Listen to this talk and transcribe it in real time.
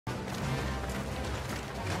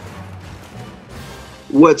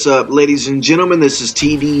What's up, ladies and gentlemen? This is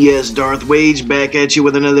TDS Darth Wage back at you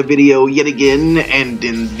with another video yet again, and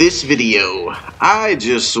in this video, I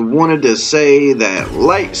just wanted to say that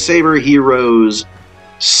Lightsaber Heroes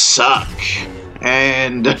suck.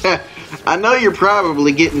 And I know you're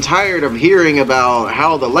probably getting tired of hearing about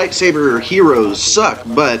how the Lightsaber Heroes suck,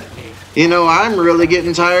 but you know, I'm really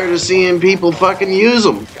getting tired of seeing people fucking use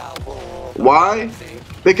them. Why?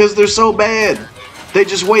 Because they're so bad. They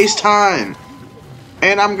just waste time.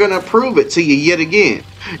 And I'm gonna prove it to you yet again.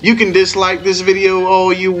 You can dislike this video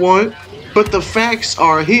all you want, but the facts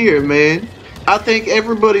are here, man. I think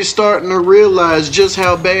everybody's starting to realize just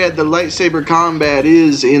how bad the lightsaber combat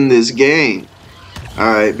is in this game.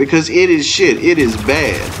 Alright, because it is shit. It is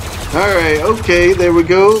bad. Alright, okay, there we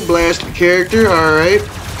go. Blast the character, alright.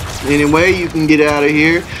 Anyway, you can get out of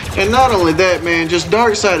here. And not only that, man, just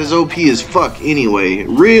Darkseid is OP as fuck anyway.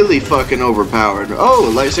 Really fucking overpowered.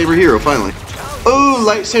 Oh, lightsaber hero, finally. Oh,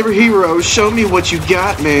 lightsaber hero, show me what you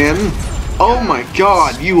got, man. Oh my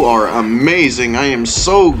god, you are amazing. I am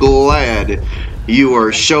so glad you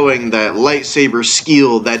are showing that lightsaber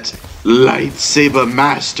skill, that lightsaber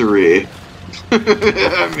mastery.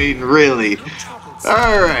 I mean, really.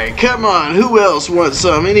 Alright, come on, who else wants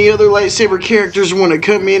some? Any other lightsaber characters want to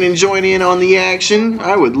come in and join in on the action?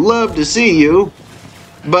 I would love to see you.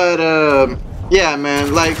 But, yeah,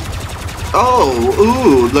 man, like... Oh,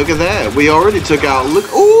 ooh, look at that. We already took out, look,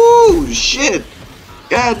 ooh, shit.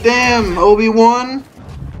 God damn, Obi-Wan.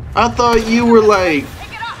 I thought you were like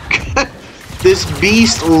this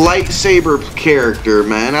beast lightsaber character,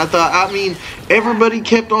 man. I mean, everybody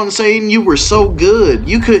kept on saying you were so good.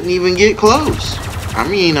 You couldn't even get close. I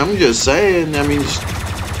mean, I'm just saying, I mean,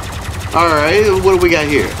 alright, what do we got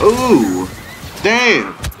here? Ooh,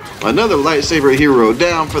 damn. Another lightsaber hero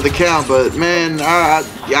down for the count, but man,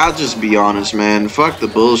 I'll just be honest, man. Fuck the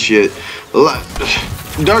bullshit.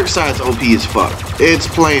 Darkseid's OP as fuck. It's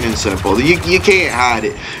plain and simple. You can't hide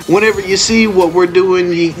it. Whenever you see what we're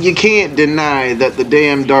doing, you can't deny that the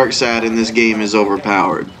damn Darkseid in this game is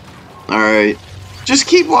overpowered. Alright? Just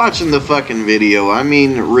keep watching the fucking video. I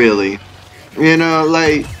mean, really. You know,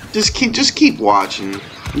 like, just keep watching.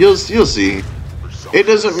 You'll see. It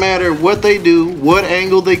doesn't matter what they do, what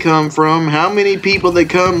angle they come from, how many people they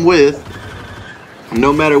come with.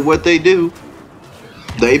 No matter what they do,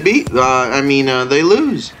 they they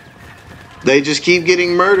lose. They just keep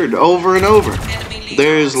getting murdered over and over.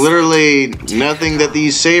 There's literally nothing that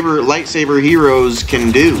these lightsaber heroes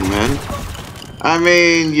can do, man. I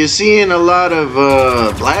mean, you're seeing a lot of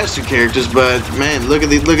blaster characters, but man, look at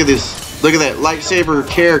that lightsaber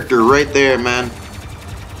character right there, man.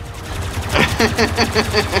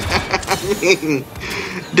 I mean,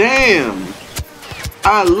 damn.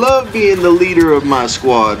 I love being the leader of my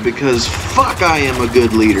squad because fuck, I am a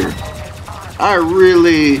good leader. I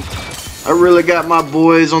really got my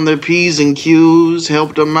boys on their P's and Q's,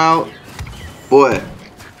 helped them out. Boy,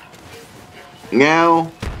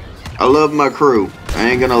 now I love my crew. I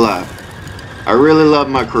ain't gonna lie. I really love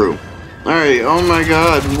my crew. Alright, oh my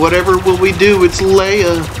god, whatever will we do? It's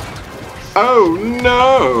Leia. Oh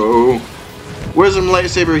no. Where's them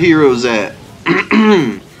lightsaber heroes at?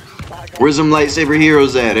 Where's them lightsaber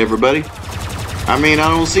heroes at, everybody? I mean, I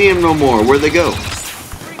don't see them no more. Where'd they go?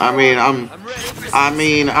 I mean,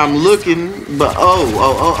 I'm looking, but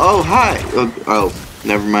oh, hi. Oh,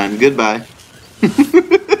 never mind. Goodbye.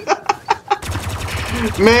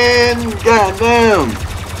 Man, goddamn.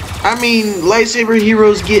 I mean, lightsaber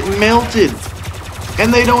heroes get melted,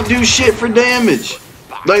 and they don't do shit for damage.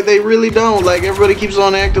 Like, they really don't. Like, everybody keeps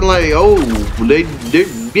on acting like, oh,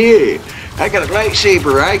 yeah, I got a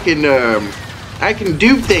lightsaber. I can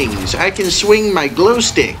do things. I can swing my glow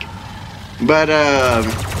stick. But,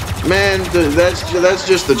 man, that's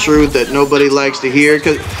just the truth that nobody likes to hear.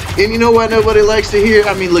 And you know why nobody likes to hear?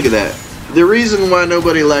 I mean, look at that. The reason why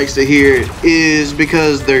nobody likes to hear it is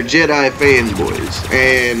because they're Jedi fanboys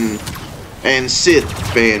and Sith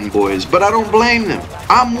fanboys. But I don't blame them.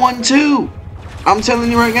 I'm one too. I'm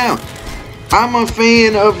telling you right now, I'm a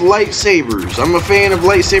fan of lightsabers. I'm a fan of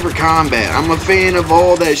lightsaber combat. I'm a fan of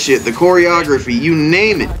all that shit. The choreography, you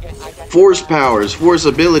name it. Force powers, force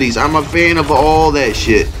abilities. I'm a fan of all that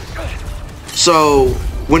shit. So,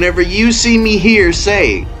 whenever you see me here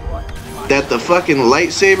say that the fucking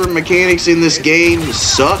lightsaber mechanics in this game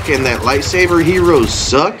suck and that lightsaber heroes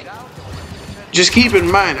suck, just keep in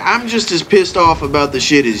mind, I'm just as pissed off about the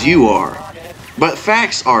shit as you are. But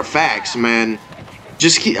facts are facts, man.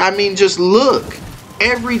 Just look.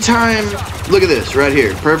 Every time, look at this right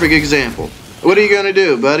here. Perfect example. What are you gonna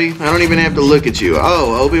do, buddy? I don't even have to look at you.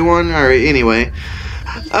 Oh, Obi-Wan? Alright, anyway.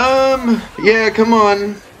 Yeah, come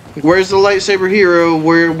on. Where's the lightsaber hero?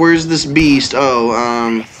 Where's this beast?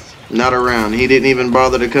 Oh, not around. He didn't even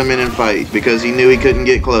bother to come in and fight because he knew he couldn't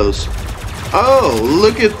get close. Oh,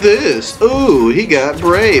 look at this. Ooh, he got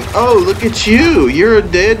brave. Oh, look at you. You're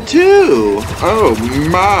dead too. Oh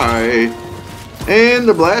my. And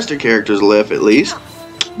the blaster characters left at least.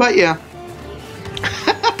 But yeah.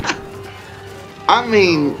 I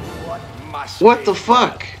mean, what the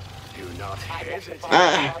fuck?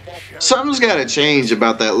 Something's got to change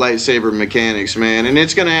about that lightsaber mechanics, man. And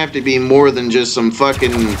it's going to have to be more than just some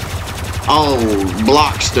fucking,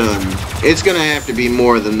 block stun. It's going to have to be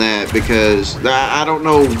more than that because I don't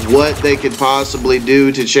know what they could possibly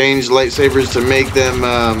do to change lightsabers to make them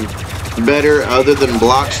better other than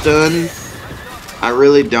block stun. I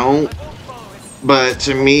really don't. But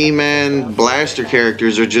to me, man, blaster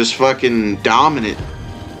characters are just fucking dominant.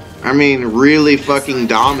 I mean, really fucking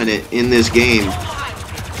dominant in this game.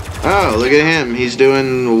 Oh, look at him. He's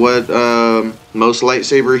doing what most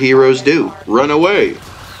lightsaber heroes do. Run away.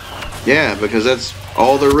 Yeah, because that's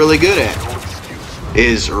all they're really good at.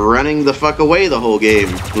 Is running the fuck away the whole game.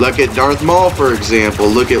 Look at Darth Maul, for example.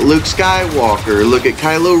 Look at Luke Skywalker. Look at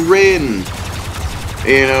Kylo Ren.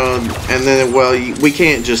 You know, and then, well, we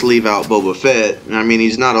can't just leave out Boba Fett. I mean,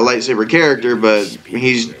 he's not a lightsaber character, but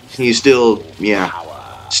he's still, yeah,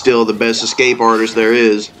 still the best escape artist there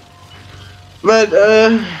is. But,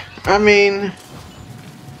 I mean,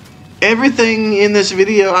 everything in this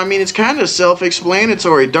video, I mean, it's kind of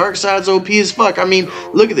self-explanatory. Darkseid's OP as fuck. I mean,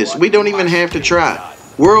 look at this. We don't even have to try.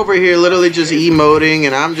 We're over here literally just emoting,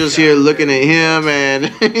 and I'm just here looking at him,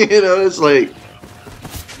 and, you know, it's like,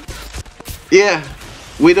 yeah.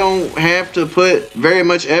 We don't have to put very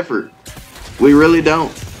much effort. We really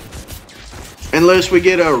don't. Unless we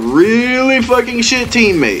get a really fucking shit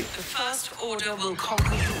teammate. The First Order will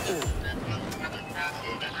conquer you all.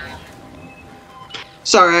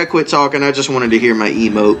 Sorry, I quit talking. I just wanted to hear my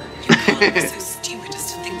emote. So stupid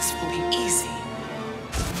as to think this will be easy.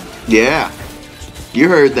 Yeah, you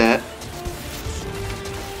heard that.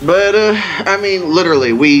 But, I mean,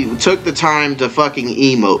 literally, we took the time to fucking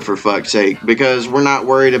emote, for fuck's sake, because we're not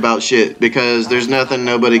worried about shit, because there's nothing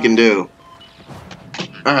nobody can do.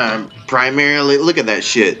 Primarily, look at that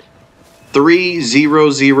shit.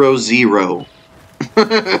 3000.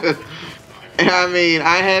 I mean,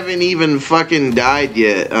 I haven't even fucking died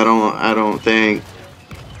yet, I don't think.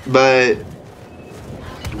 But,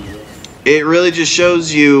 it really just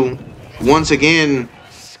shows you, once again,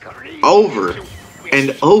 over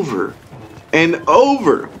and over and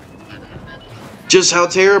over just how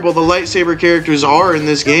terrible the lightsaber characters are in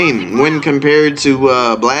this game when compared to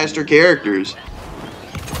blaster characters.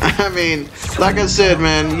 I mean, like I said,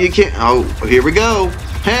 man, you can't. Oh, here we go.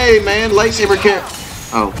 Hey, man, lightsaber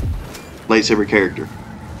lightsaber character.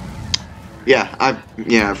 Yeah, I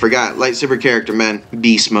forgot. Lightsaber character, man.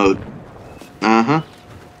 Beast mode. Bad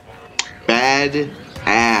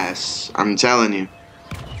ass. I'm telling you.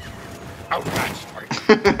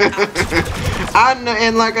 I know,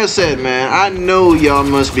 and like I said, man, I know y'all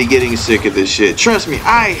must be getting sick of this shit. Trust me,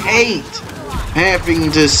 I hate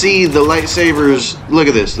having to see the lightsabers. Look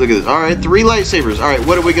at this, look at this. Alright, 3 lightsabers. Alright,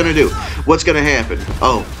 what are we gonna do? What's gonna happen?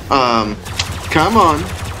 Oh, come on.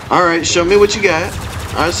 Alright, show me what you got.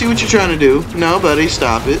 I see what you're trying to do. No, buddy,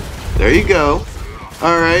 stop it. There you go.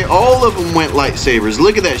 Alright, all of them went lightsabers.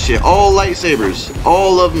 Look at that shit. All lightsabers.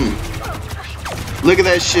 All of them. Look at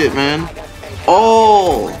that shit, man.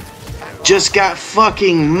 All just got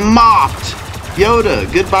fucking mopped. Yoda,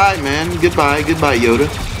 goodbye, man. Goodbye, Yoda.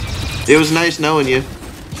 It was nice knowing you.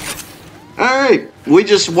 Alright, we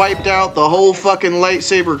just wiped out the whole fucking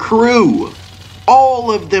lightsaber crew.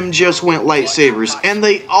 All of them just went lightsabers, and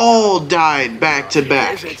they all died back to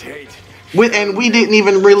back. And we didn't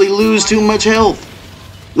even really lose too much health.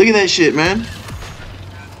 Look at that shit, man.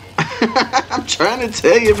 I'm trying to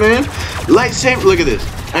tell you, man. Lightsaber, look at this.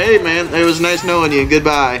 Hey, man, it was nice knowing you.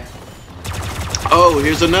 Goodbye. Oh,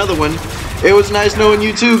 here's another one. It was nice knowing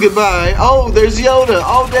you too. Goodbye. Oh, there's Yoda.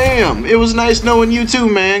 Oh, damn. It was nice knowing you too,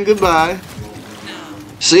 man. Goodbye.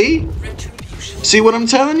 See? See what I'm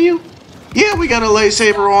telling you? Yeah, we got a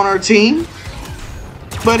lightsaber on our team.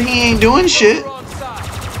 But he ain't doing shit.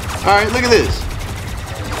 Alright, look at this.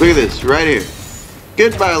 Look at this, right here.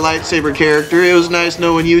 Goodbye, lightsaber character. It was nice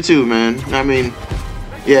knowing you too, man. I mean,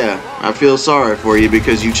 yeah, I feel sorry for you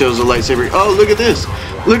because you chose a lightsaber. Oh, look at this.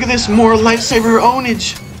 Look at this, more lightsaber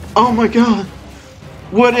ownage. Oh my god.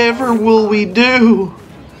 Whatever will we do?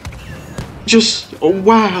 Just, oh,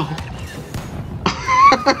 wow.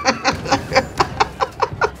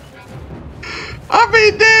 I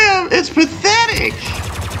mean, damn, it's pathetic.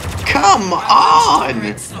 Come Come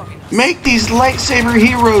on! Make these lightsaber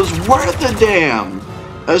heroes worth a damn!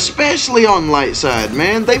 Especially on light side,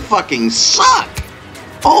 man. They fucking suck!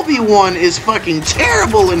 Obi-Wan is fucking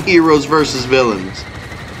terrible in heroes versus villains.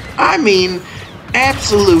 I mean,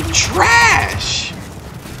 absolute trash!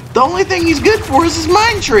 The only thing he's good for is his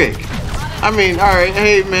mind trick. I mean, alright,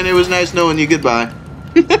 hey man, it was nice knowing you, goodbye.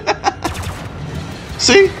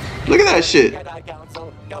 See? Look at that shit.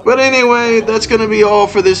 But anyway, that's gonna be all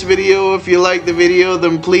for this video. If you like the video,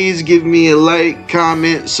 then please give me a like,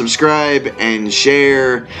 comment, subscribe, and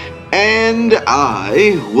share. And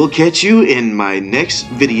I will catch you in my next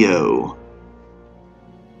video.